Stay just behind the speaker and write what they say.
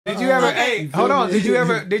ever? Hey, hold on. Did you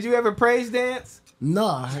ever praise dance?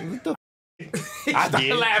 Nah. What the I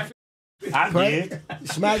did. Laughing. I did.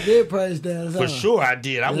 Smac did praise dance. For sure I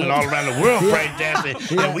did. I went all around the world praise dancing,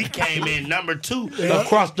 and we came in number 2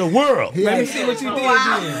 across the world. Let me see what you did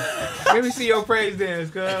then. Let me see your praise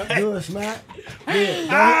dance, cuz. Do it, Smac.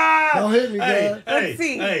 Yeah, don't hit me, cuz. Let's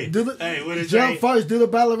see. What jump first. Do the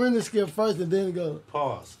ballerina skip first, and then go.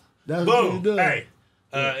 Pause. That's Boom. what you do. Hey,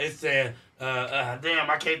 it said, damn,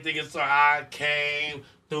 I can't think of so I came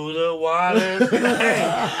through the waters,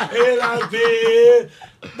 and I've been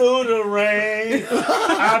through the rain.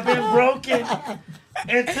 I've been broken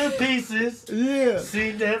into pieces. Yeah.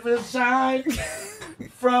 See never shine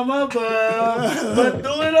from above. But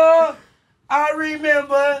through it all, I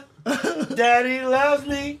remember Daddy loves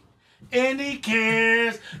me and he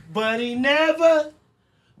cares, but he never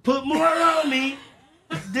put more on me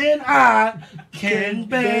than I can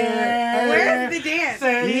bear. Where's the dance?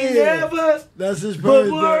 Say he never That's his put praise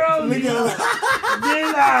more on me than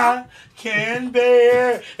I can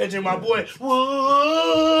bear. And then my boy, whoa,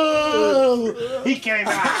 he came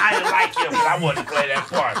out. I didn't like him, but I wanted to play that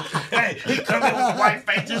part. Hey, he come in with white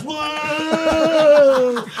faces,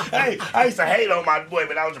 whoa. Hey, I used to hate on my boy,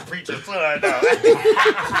 but I was a preacher's son, though.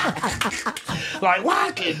 Like, why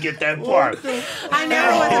I couldn't get that part? I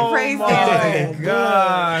never was a praise dancer. Oh,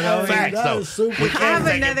 God. Facts, though. Super. We I can't have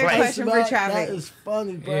take another it place. question for That Traffic. is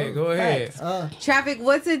funny, bro. Yeah, go ahead. Traffic,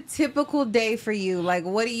 what's a typical day for you? Like,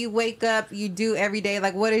 what do you wake up, you do every day?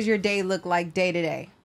 Like, what does your day look like day to day?